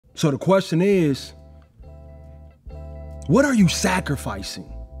So the question is, what are you sacrificing?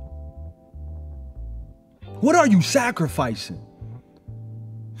 What are you sacrificing?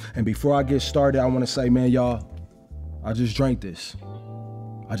 And before I get started, I want to say, man, y'all, I just drank this.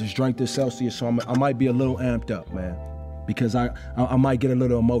 I just drank this Celsius, so I might be a little amped up, man, because I might get a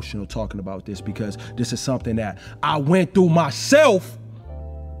little emotional talking about this, because this is something that I went through myself.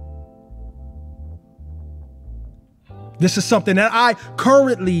 This is something that I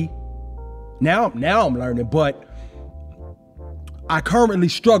currently, now I'm learning, but I currently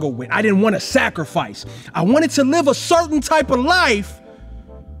struggle with. I didn't want to sacrifice. I wanted to live a certain type of life,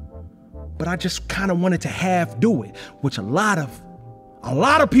 but I just kind of wanted to half do it, which a lot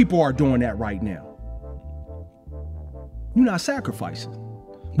of people are doing that right now. You're not sacrificing.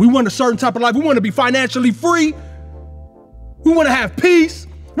 We want a certain type of life. We want to be financially free. We want to have peace.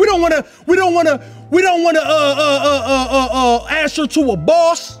 We don't want to answer to a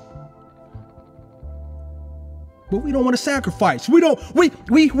boss. But we don't want to sacrifice. We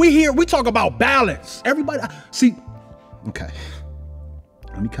talk about balance. Everybody, see, okay.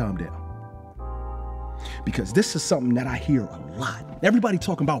 Let me calm down. Because this is something that I hear a lot. Everybody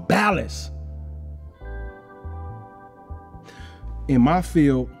talking about balance. In my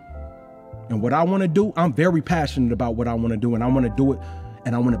field and what I want to do, I'm very passionate about what I want to do, and I want to do it,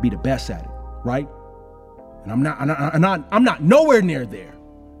 and I want to be the best at it, right? And I'm not nowhere near there.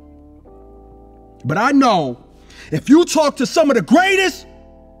 But I know if you talk to some of the greatest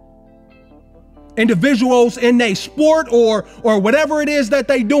individuals in their sport or whatever it is that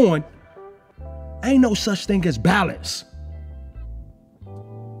they doing, ain't no such thing as balance.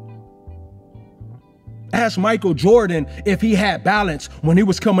 Ask Michael Jordan if he had balance when he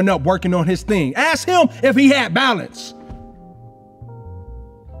was coming up working on his thing. Ask him if he had balance.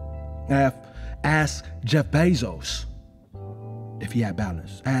 Ask Jeff Bezos if he had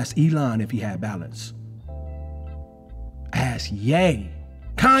balance. Ask Elon if he had balance. Ask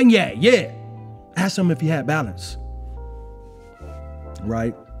Kanye, yeah. Ask him if he had balance.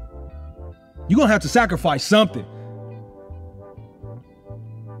 Right? You're going to have to sacrifice something.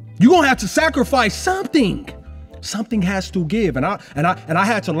 You're going to have to sacrifice something. Something has to give. And I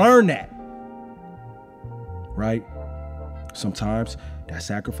had to learn that. Right? Sometimes that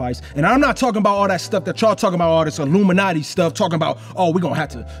sacrifice. And I'm not talking about all that stuff that y'all talking about, all this Illuminati stuff, talking about, oh, we're going to have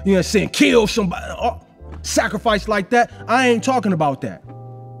to, you know what I'm saying, kill somebody. Oh, sacrifice like that. I ain't talking about that.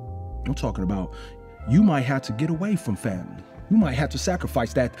 I'm talking about you might have to get away from family. You might have to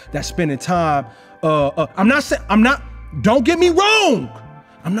sacrifice that spending time. Don't get me wrong.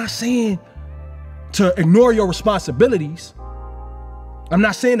 I'm not saying to ignore your responsibilities. I'm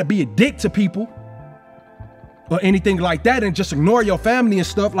not saying to be a dick to people or anything like that and just ignore your family and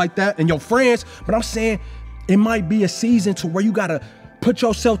stuff like that and your friends. But I'm saying it might be a season to where you got to put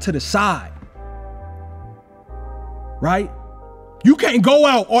yourself to the side. Right? You can't go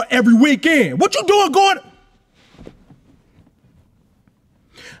out every weekend. What you doing going?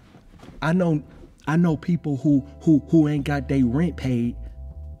 I know people who ain't got their rent paid,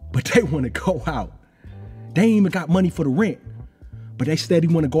 but they want to go out. They ain't even got money for the rent, but they steady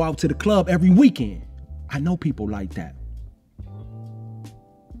want to go out to the club every weekend. I know people like that.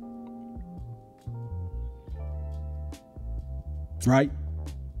 Right?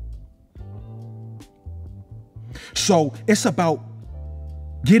 So it's about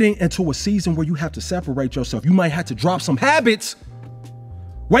getting into a season where you have to separate yourself. You might have to drop some habits.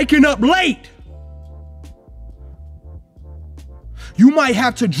 Waking up late. You might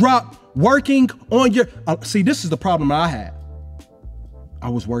have to drop working on your, see, this is the problem I had. I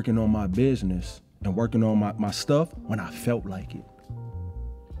was working on my business and working on my stuff when I felt like it.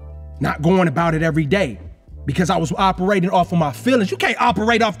 Not going about it every day because I was operating off of my feelings. You can't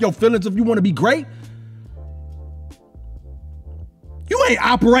operate off your feelings if you want to be great. You ain't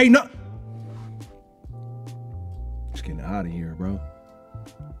operating up. Just getting out of here, bro.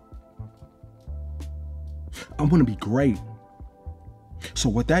 I want to be great. So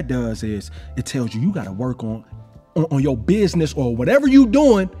what that does is it tells you got to work on your business or whatever you're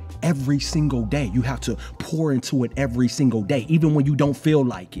doing every single day. You have to pour into it every single day, even when you don't feel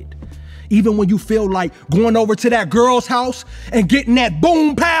like it. Even when you feel like going over to that girl's house and getting that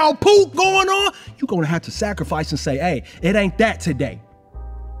boom, pow, poop going on, you're going to have to sacrifice and say, hey, it ain't that today.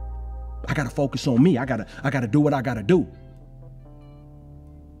 I got to focus on me. I got to do what I got to do.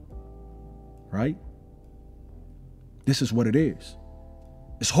 Right? This is what it is.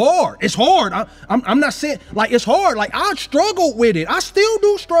 It's hard. It's hard. I'm not saying like it's hard. Like I struggled with it. I still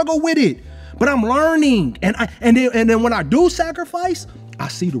do struggle with it, but I'm learning. And then when I do sacrifice, I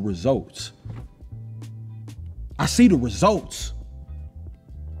see the results. I see the results.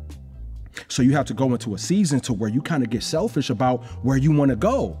 So you have to go into a season to where you kind of get selfish about where you want to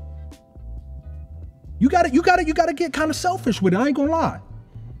go. You gotta get kind of selfish with it. I ain't gonna lie.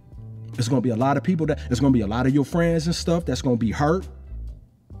 There's gonna be a lot of people there's gonna be a lot of your friends and stuff that's gonna be hurt.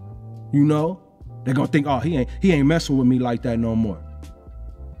 You know, they're gonna think, oh, he ain't messing with me like that no more.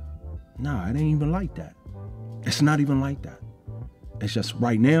 Nah, it ain't even like that. It's not even like that. It's just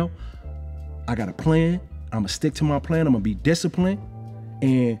right now, I got a plan. I'm gonna stick to my plan. I'm gonna be disciplined.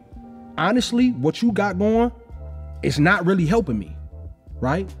 And honestly, what you got going, it's not really helping me,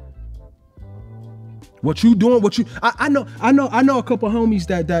 right? What you doing, I know a couple of homies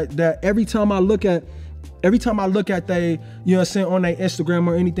that every time I look at they, you know what I'm saying, on their Instagram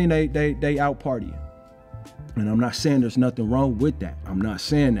or anything, they out partying. And I'm not saying there's nothing wrong with that. I'm not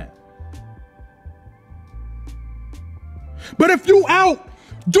saying that. But if you out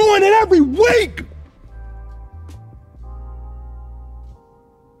doing it every week,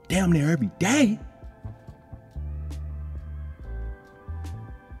 damn near every day,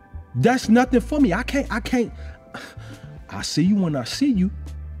 that's nothing for me. I can't. I see you when I see you,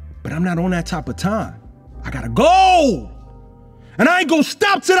 but I'm not on that type of time. I gotta go. And I ain't gonna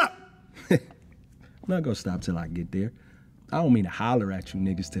stop till I'm not gonna stop till I get there. I don't mean to holler at you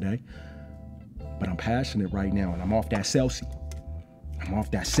niggas today, but I'm passionate right now and I'm off that Celsius.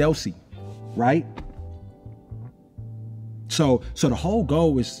 Right? So the whole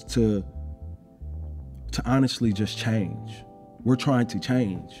goal is to honestly just change. We're trying to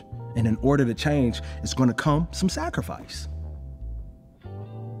change. And in order to change, it's going to come some sacrifice.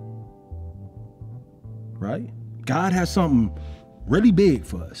 Right? God has something really big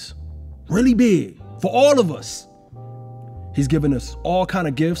for us. Really big. For all of us. He's given us all kind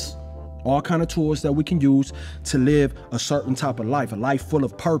of gifts, all kind of tools that we can use to live a certain type of life, a life full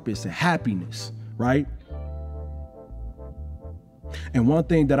of purpose and happiness, right? And one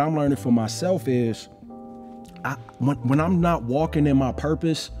thing that I'm learning for myself is when I'm not walking in my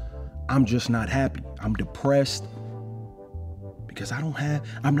purpose, I'm just not happy. I'm depressed because I'm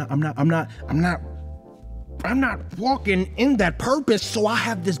not walking in that purpose. So I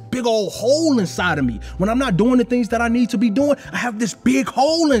have this big old hole inside of me. When I'm not doing the things that I need to be doing, I have this big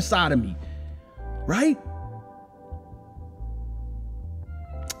hole inside of me, right?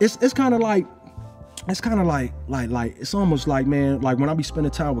 It's kind of like, it's almost like, man, like when I be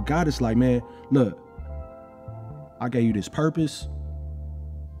spending time with God, it's like, man, look, I gave you this purpose.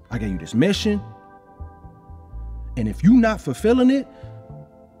 I gave you this mission. And if you're not fulfilling it,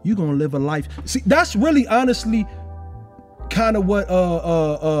 you're going to live a life. See, that's really honestly kind of what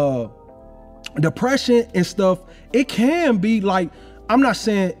depression and stuff, it can be like, I'm not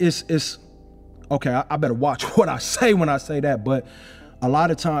saying it's okay, I better watch what I say when I say that, but a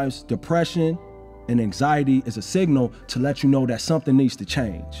lot of times depression and anxiety is a signal to let you know that something needs to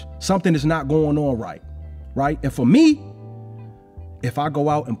change. Something is not going on right? And for me, if I go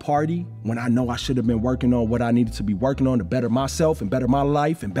out and party when I know I should have been working on what I needed to be working on to better myself and better my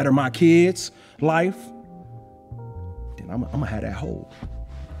life and better my kids' life, then I'm gonna have that hole.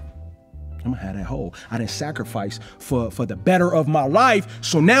 I didn't sacrifice for the better of my life.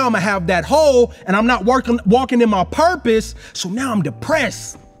 So now I'm gonna have that hole and I'm not walking in my purpose. So now I'm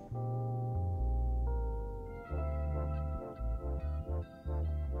depressed.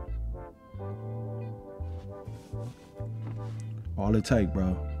 All it take,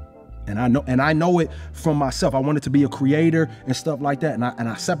 bro. And I know it from myself. I wanted to be a creator and stuff like that. And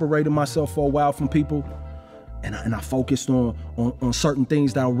I separated myself for a while from people. And I focused on certain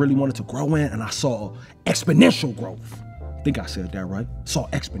things that I really wanted to grow in. And I saw exponential growth. I think I said that right. Saw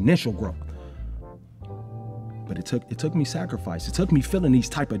exponential growth. But it took me sacrifice. It took me feeling these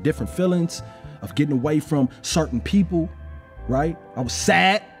type of different feelings of getting away from certain people, right? I was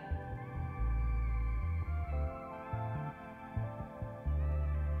sad.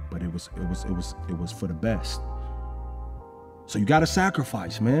 But it was for the best. So you gotta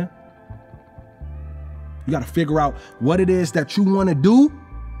sacrifice, man. You gotta figure out what it is that you wanna do.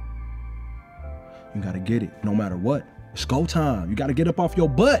 You gotta get it, no matter what. It's go time. You gotta get up off your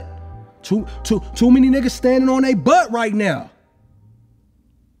butt. Too many niggas standing on their butt right now.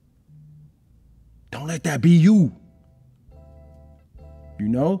 Don't let that be you. You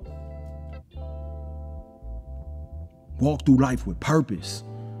know? Walk through life with purpose.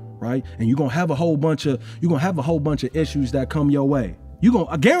 Right? And you're gonna have a whole bunch of issues that come your way.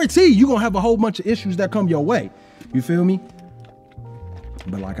 I guarantee you're gonna have a whole bunch of issues that come your way. You feel me?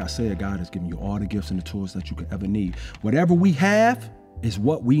 But like I said, God has given you all the gifts and the tools that you could ever need. Whatever we have is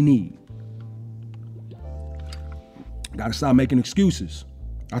what we need. Gotta stop making excuses.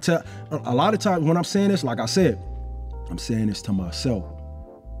 A lot of times when I'm saying this, like I said, I'm saying this to myself.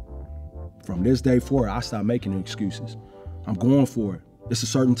 From this day forward, I stopped making excuses. I'm going for it. It's a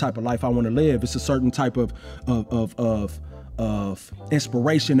certain type of life I want to live. It's a certain type of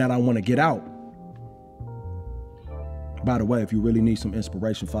inspiration that I want to get out. By the way, if you really need some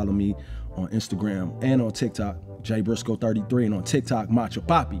inspiration, follow me on Instagram and on TikTok, Brisco33, and on TikTok, Macho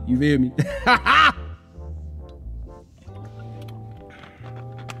Papi. You feel me?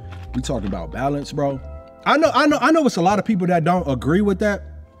 We talking about balance, bro. I know it's a lot of people that don't agree with that,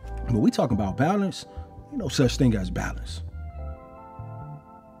 but we talking about balance. Ain't no such thing as balance.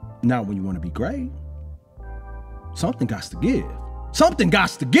 Now, when you want to be great, something got to give. Something got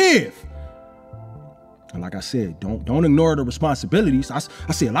to give. And like I said, don't ignore the responsibilities. I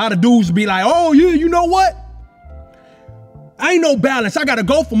see a lot of dudes be like, oh yeah, you know what? I ain't no balance. I gotta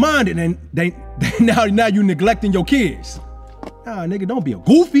go for mine. And then now you neglecting your kids. Nah, nigga, don't be a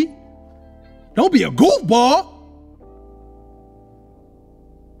goofy. Don't be a goofball.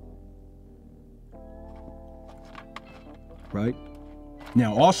 Right?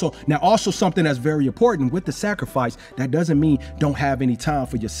 Now also something that's very important with the sacrifice, that doesn't mean don't have any time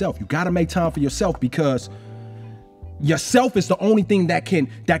for yourself. You got to make time for yourself, because yourself is the only thing that can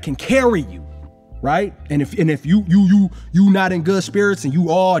carry you, right? And if you not in good spirits and you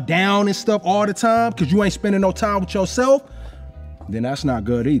all down and stuff all the time because you ain't spending no time with yourself, then that's not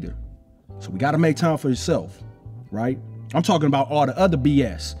good either. So we got to make time for yourself, right? I'm talking about all the other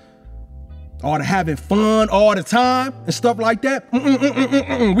BS. All the having fun all the time and stuff like that.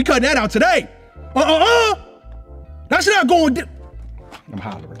 We cut that out today. That's not going to. I'm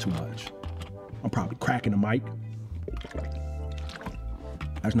hollering too much. I'm probably cracking the mic.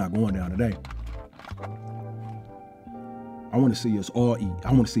 That's not going down today. I want to see us all eat.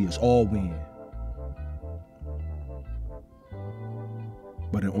 I want to see us all win.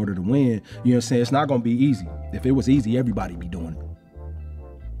 But in order to win, you know what I'm saying? It's not going to be easy. If it was easy, everybody be doing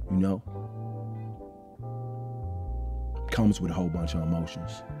it. You know? Comes with a whole bunch of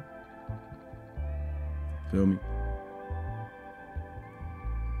emotions. Feel me?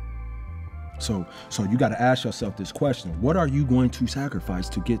 So you got to ask yourself this question. What are you going to sacrifice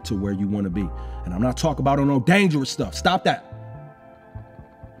to get to where you want to be? And I'm not talking about no dangerous stuff. Stop that.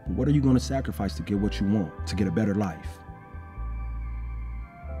 But what are you going to sacrifice to get what you want, to get a better life?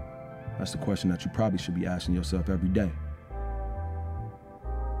 That's the question that you probably should be asking yourself every day.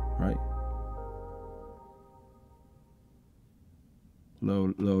 Right?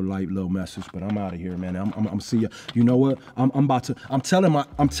 Little message, but I'm out of here, man. I'm see you. You know what? I'm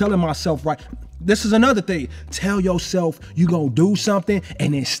telling myself, right. This is another thing. Tell yourself you gonna do something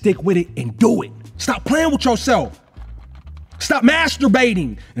and then stick with it and do it. Stop playing with yourself. Stop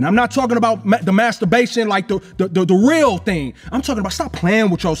masturbating. And I'm not talking about the masturbation like the real thing. I'm talking about stop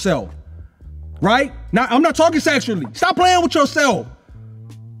playing with yourself. Right? Now, I'm not talking sexually. Stop playing with yourself.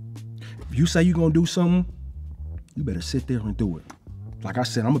 If you say you're gonna do something, you better sit there and do it. Like I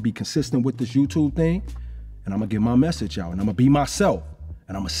said, I'm gonna be consistent with this YouTube thing, and I'm gonna get my message out, and I'm gonna be myself,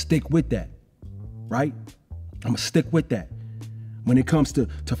 and I'm gonna stick with that, right? I'm gonna stick with that. When it comes to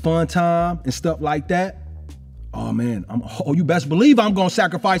fun time and stuff like that, oh man, you best believe I'm gonna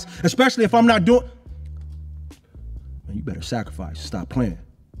sacrifice, especially if I'm not doing. Man, you better sacrifice. Stop playing.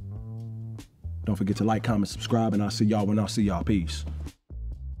 Don't forget to like, comment, subscribe, and I'll see y'all when I see y'all. Peace.